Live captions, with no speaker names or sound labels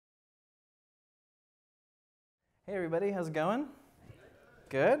Hey everybody, how's it going?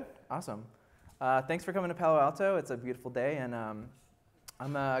 Good? Awesome. Thanks for coming to Palo Alto. It's a beautiful day, and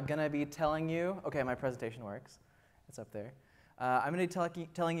I'm going to be telling you, okay, my presentation works. It's up there. I'm going to be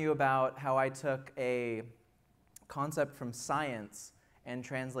telling you about how I took a concept from science and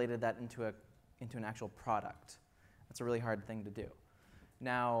translated that into an actual product. That's a really hard thing to do.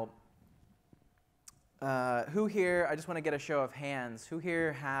 Now, who here, I just want to get a show of hands, who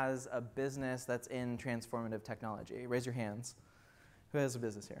here has a business that's in transformative technology? Raise your hands. Who has a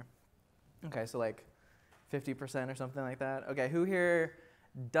business here? Okay, so like 50% or something like that. Okay, who here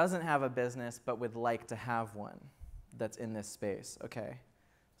doesn't have a business but would like to have one that's in this space? Okay,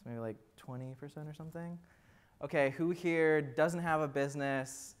 so maybe like 20% or something. Okay, who here doesn't have a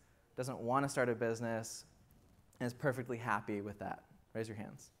business, doesn't want to start a business, and is perfectly happy with that? Raise your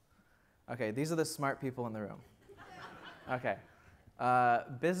hands. Okay, these are the smart people in the room. Okay,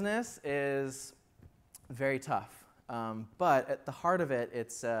 business is very tough, but at the heart of it,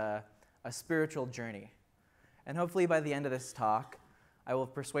 it's a spiritual journey. And hopefully by the end of this talk, I will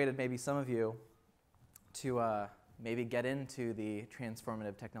have persuaded maybe some of you to maybe get into the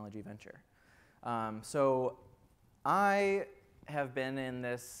transformative technology venture. So I have been in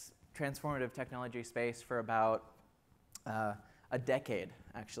this transformative technology space for about a decade,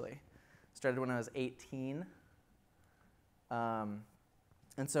 actually. Started when I was 18. And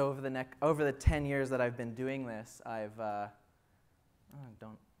so over the 10 years that I've been doing this, I've, that's not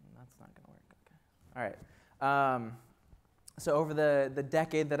going to work. Okay. All right. So over the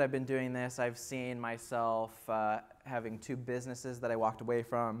decade that I've been doing this, I've seen myself having two businesses that I walked away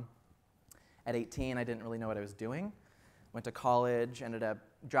from. At 18, I didn't really know what I was doing. Went to college, ended up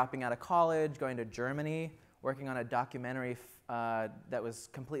dropping out of college, going to Germany, working on a documentary that was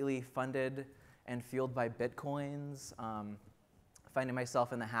completely funded and fueled by bitcoins, finding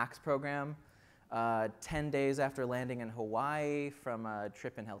myself in the HACS program. 10 days after landing in Hawaii from a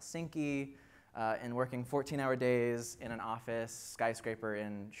trip in Helsinki, and working 14-hour days in an office skyscraper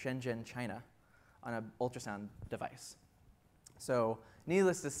in Shenzhen, China, on an ultrasound device. So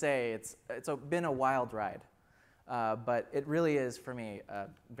needless to say, it's been a wild ride, but it really is, for me, a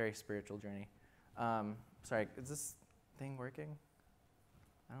very spiritual journey. Sorry, is this thing working?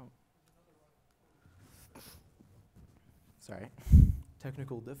 I don't. Sorry,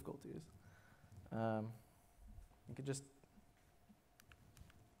 technical difficulties. You could just,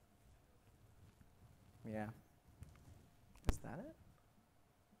 yeah. Is that it?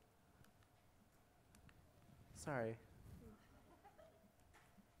 Sorry.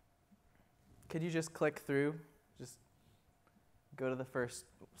 Could you just click through? Just go to the first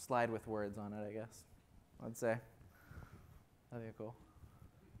slide with words on it, I guess. I'd say. That'd be cool.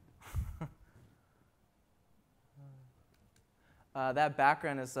 That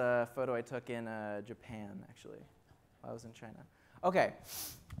background is a photo I took in Japan, actually, while I was in China. Okay,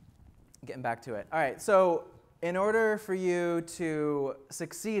 getting back to it. All right, so in order for you to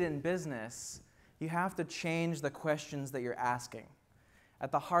succeed in business, you have to change the questions that you're asking.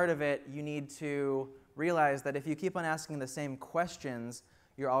 At the heart of it, you need to realize that if you keep on asking the same questions,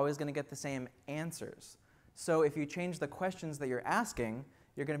 you're always going to get the same answers. So if you change the questions that you're asking,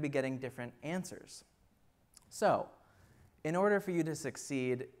 you're going to be getting different answers. So in order for you to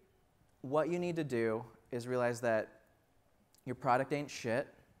succeed, what you need to do is realize that your product ain't shit,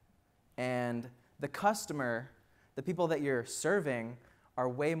 and the customer, the people that you're serving, are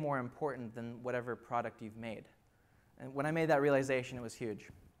way more important than whatever product you've made. And when I made that realization, it was huge.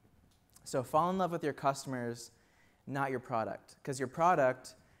 So fall in love with your customers, not your product. Because your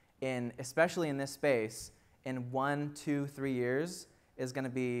product, especially in this space, in 1, 2, 3 years, is going to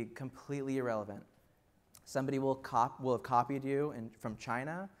be completely irrelevant. Somebody will have copied you from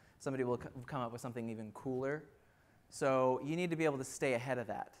China. Somebody will come up with something even cooler. So you need to be able to stay ahead of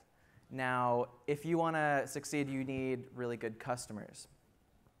that. Now, if you want to succeed, you need really good customers.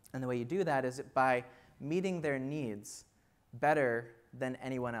 And the way you do that is by meeting their needs better than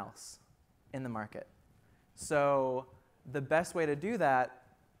anyone else in the market. So the best way to do that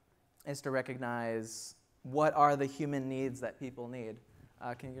is to recognize what are the human needs that people need.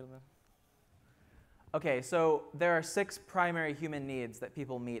 Can you go to the... Okay, so there are 6 primary human needs that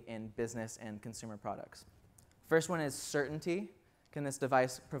people meet in business and consumer products. First one is certainty. Can this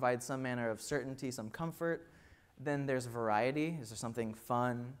device provide some manner of certainty, some comfort? Then there's variety. Is there something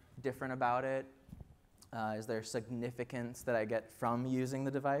fun, different about it? Is there significance that I get from using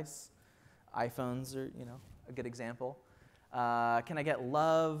the device? iPhones are, a good example. Can I get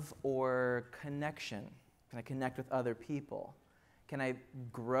love or connection? Can I connect with other people? Can I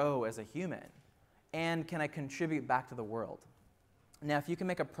grow as a human? And can I contribute back to the world? Now, if you can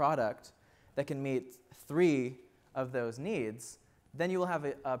make a product that can meet 3 of those needs, then you will have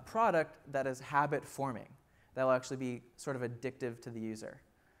a product that is habit forming, that will actually be sort of addictive to the user.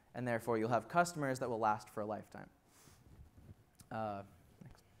 And therefore, you'll have customers that will last for a lifetime.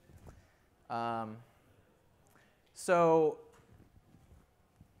 Next. So,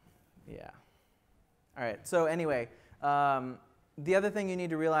 yeah. All right, so anyway, the other thing you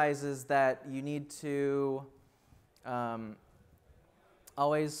need to realize is that you need to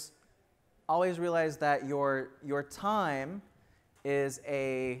always realize that your time is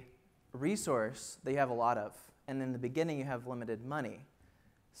a resource that you have a lot of, and in the beginning you have limited money.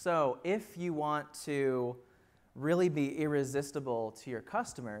 So if you want to really be irresistible to your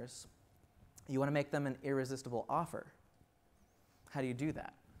customers, you want to make them an irresistible offer. How do you do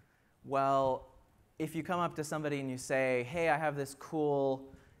that? Well, if you come up to somebody and you say, hey, I have this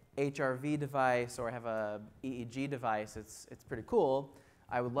cool HRV device, or I have a EEG device, it's pretty cool,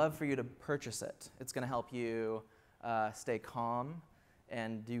 I would love for you to purchase it. It's going to help you stay calm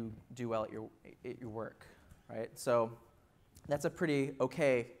and do well at your work, right? So that's a pretty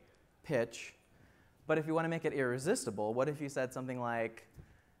okay pitch. But if you want to make it irresistible, what if you said something like,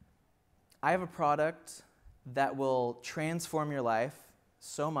 I have a product that will transform your life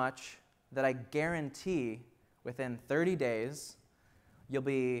so much that I guarantee within 30 days you'll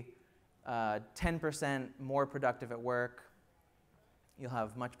be 10% more productive at work, you'll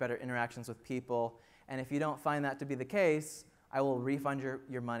have much better interactions with people, and if you don't find that to be the case, I will refund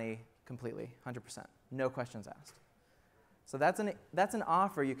your money completely, 100%, no questions asked. So that's an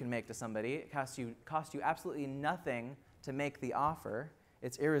offer you can make to somebody. It costs you absolutely nothing to make the offer.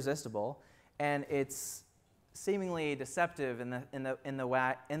 It's irresistible, and it's seemingly deceptive in the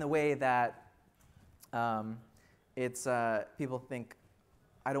way that people think,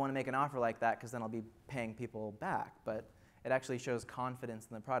 I don't want to make an offer like that because then I'll be paying people back. But it actually shows confidence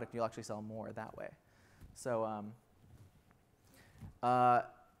in the product. You'll actually sell more that way. So,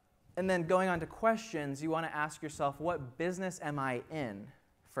 and then going on to questions, you want to ask yourself, what business am I in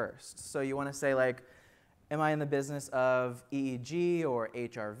first? So you want to say, like, am I in the business of EEG or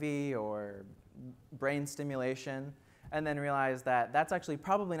HRV or brain stimulation? And then realize that that's actually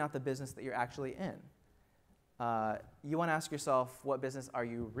probably not the business that you're actually in. You want to ask yourself, what business are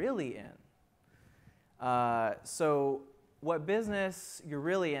you really in? So what business you're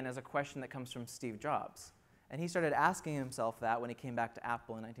really in is a question that comes from Steve Jobs. And he started asking himself that when he came back to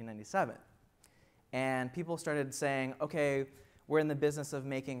Apple in 1997. And people started saying, okay, we're in the business of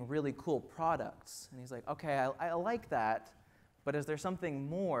making really cool products. And he's like, okay, I like that, but is there something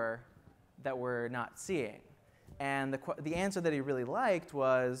more that we're not seeing? And the answer that he really liked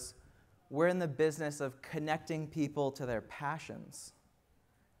was, we're in the business of connecting people to their passions.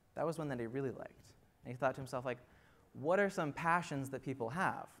 That was one that he really liked. And he thought to himself, like, what are some passions that people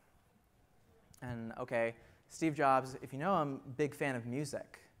have? And okay, Steve Jobs, if you know him, big fan of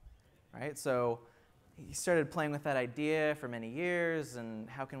music, right? So he started playing with that idea for many years, and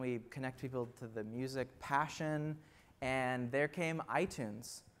how can we connect people to the music passion? And there came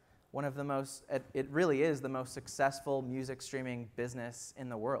iTunes, one of the most, it really is the most successful music streaming business in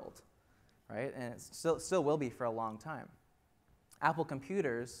the world, right? And it still will be for a long time. Apple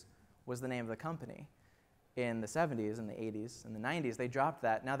Computers was the name of the company in the 70s and the 80s and the 90s. They dropped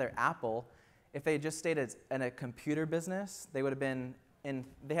that. Now they're Apple. If they just stayed in a computer business, they would have been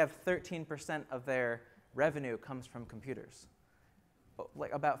they have 13% of their revenue comes from computers.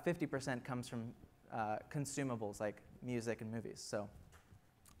 Like about 50% comes from consumables like music and movies. So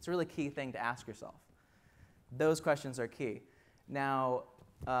it's a really key thing to ask yourself. Those questions are key. Now,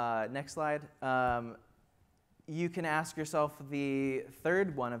 next slide. You can ask yourself the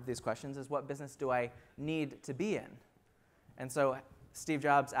third one of these questions is, what business do I need to be in? And so Steve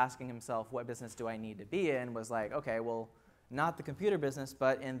Jobs asking himself, what business do I need to be in, was like, okay, well, not the computer business,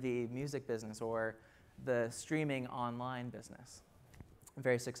 but in the music business or the streaming online business.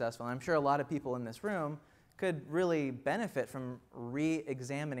 Very successful. And I'm sure a lot of people in this room could really benefit from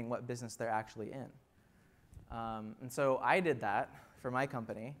re-examining what business they're actually in. And so I did that for my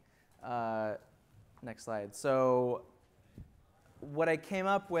company. Next slide. So what I came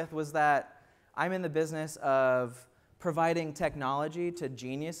up with was that I'm in the business of providing technology to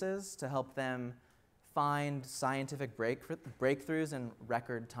geniuses to help them find scientific breakthroughs in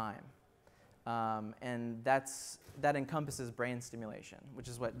record time. And that encompasses brain stimulation, which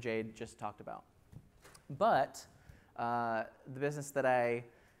is what Jade just talked about. But the business that I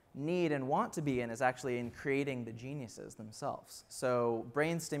need and want to be in is actually in creating the geniuses themselves. So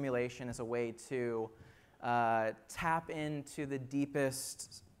brain stimulation is a way to tap into the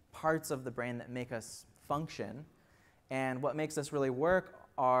deepest parts of the brain that make us function. And what makes us really work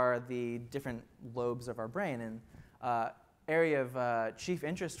are the different lobes of our brain. And Area of chief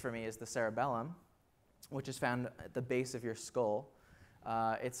interest for me is the cerebellum, which is found at the base of your skull.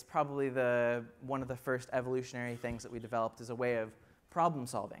 It's probably one of the first evolutionary things that we developed as a way of problem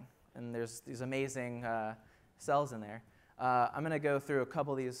solving. And there's these amazing cells in there. I'm going to go through a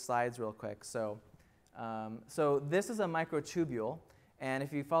couple of these slides real quick. So this is a microtubule. And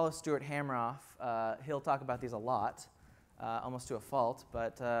if you follow Stuart Hameroff, he'll talk about these a lot, almost to a fault.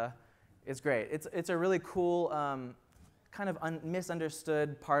 But it's great. It's a really cool, kind of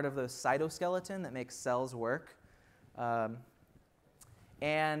misunderstood part of the cytoskeleton that makes cells work.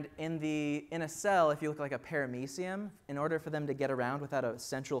 And in a cell, if you look like a paramecium, in order for them to get around without a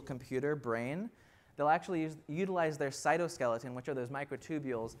central computer brain, they'll actually utilize their cytoskeleton, which are those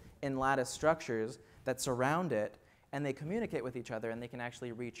microtubules, in lattice structures that surround it, and they communicate with each other, and they can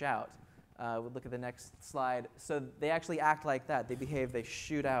actually reach out. We'll look at the next slide. So they actually act like that. They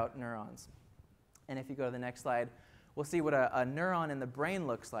shoot out neurons. And if you go to the next slide, we'll see what a neuron in the brain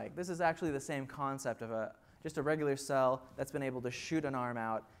looks like. This is actually the same concept of just a regular cell that's been able to shoot an arm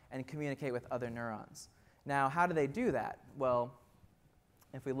out and communicate with other neurons. Now, how do they do that? Well,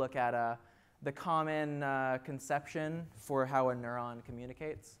 if we look at the common conception for how a neuron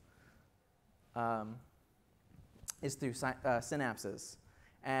communicates is through synapses.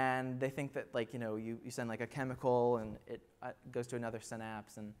 And they think that, like, you send like a chemical and it goes to another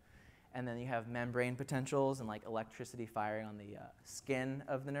synapse, and then you have membrane potentials and like electricity firing on the skin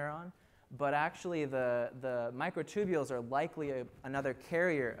of the neuron. But actually, the microtubules are likely another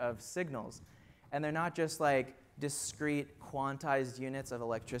carrier of signals. And they're not just like discrete quantized units of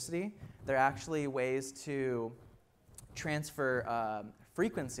electricity. They're actually ways to transfer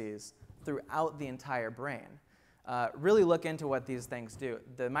frequencies throughout the entire brain. Really look into what these things do.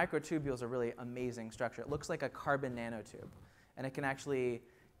 The microtubules are really amazing structure. It looks like a carbon nanotube. And it can actually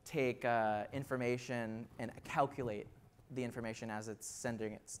take information and calculate the information as it's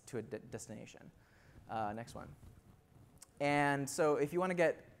sending it to a destination. Next one. And so if you want to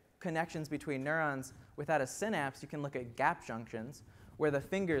get connections between neurons without a synapse, you can look at gap junctions where the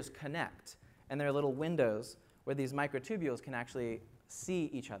fingers connect. And there are little windows where these microtubules can actually see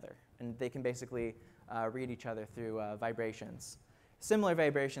each other. And they can basically read each other through vibrations. Similar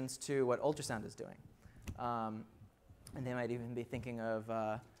vibrations to what ultrasound is doing. And they might even be thinking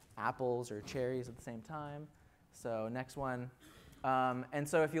of apples or cherries at the same time. So next one. And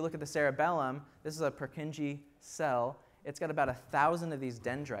so if you look at the cerebellum, this is a Purkinje cell. It's got about 1,000 of these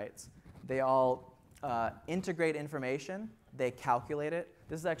dendrites. They all integrate information. They calculate it.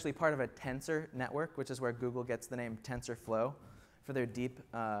 This is actually part of a tensor network, which is where Google gets the name TensorFlow for their deep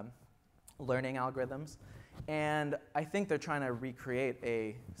learning algorithms. And I think they're trying to recreate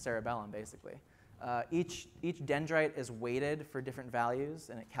a cerebellum, basically. Each dendrite is weighted for different values,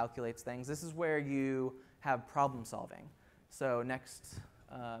 and it calculates things. This is where you have problem solving. So next,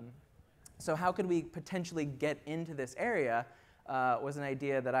 so how could we potentially get into this area was an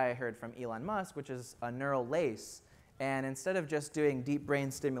idea that I heard from Elon Musk, which is a neural lace. And instead of just doing deep brain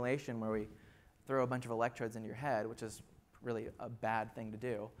stimulation where we throw a bunch of electrodes into your head, which is really a bad thing to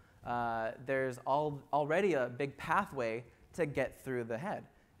do, there's already a big pathway to get through the head.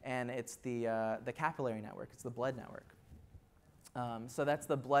 And it's the capillary network. It's the blood network. So that's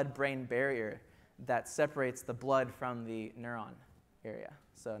the blood-brain barrier that separates the blood from the neuron area.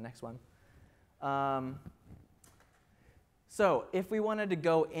 So next one. So if we wanted to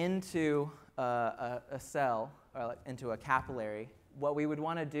go into a cell, or like into a capillary, what we would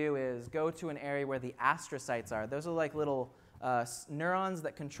want to do is go to an area where the astrocytes are. Those are like little neurons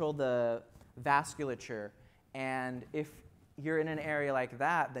that control the vasculature. And if you're in an area like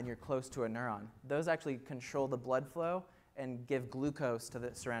that, then you're close to a neuron. Those actually control the blood flow and give glucose to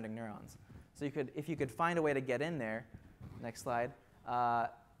the surrounding neurons. So if you could find a way to get in there, next slide,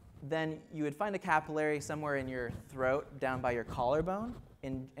 then you would find a capillary somewhere in your throat down by your collarbone,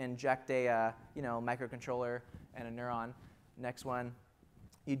 inject a microcontroller and a neuron. Next one,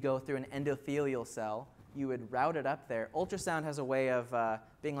 you'd go through an endothelial cell. You would route it up there. Ultrasound has a way of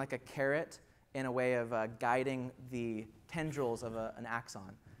being like a carrot in a way of guiding the tendrils of an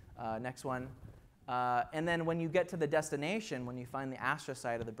axon. Next one. And then when you get to the destination, when you find the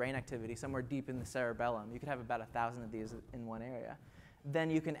astrocyte of the brain activity somewhere deep in the cerebellum, you could have about 1,000 of these in one area.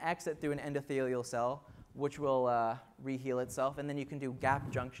 Then you can exit through an endothelial cell, which will reheal itself, and then you can do gap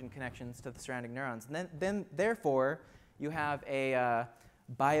junction connections to the surrounding neurons. And then therefore, you have a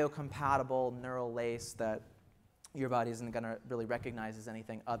biocompatible neural lace that your body isn't going to really recognize as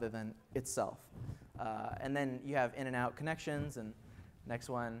anything other than itself. And then you have in and out connections, and next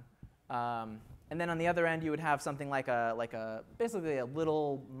one. And then on the other end, you would have something like basically a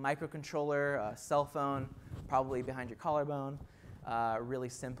little microcontroller, a cell phone, probably behind your collarbone, really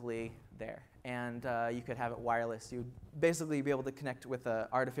simply there. And you could have it wireless. You'd basically be able to connect with an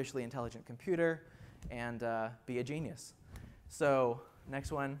artificially intelligent computer and be a genius. So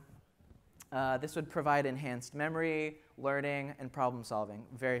next one. This would provide enhanced memory, learning, and problem solving.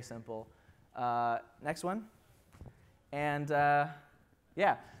 Very simple. Next one. And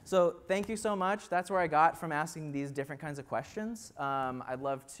yeah, so thank you so much. That's where I got from asking these different kinds of questions. I'd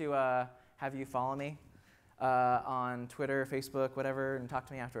love to have you follow me on Twitter, Facebook, whatever, and talk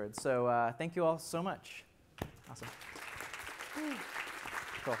to me afterwards. So thank you all so much. Awesome.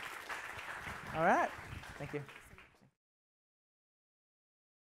 Cool. All right. Thank you.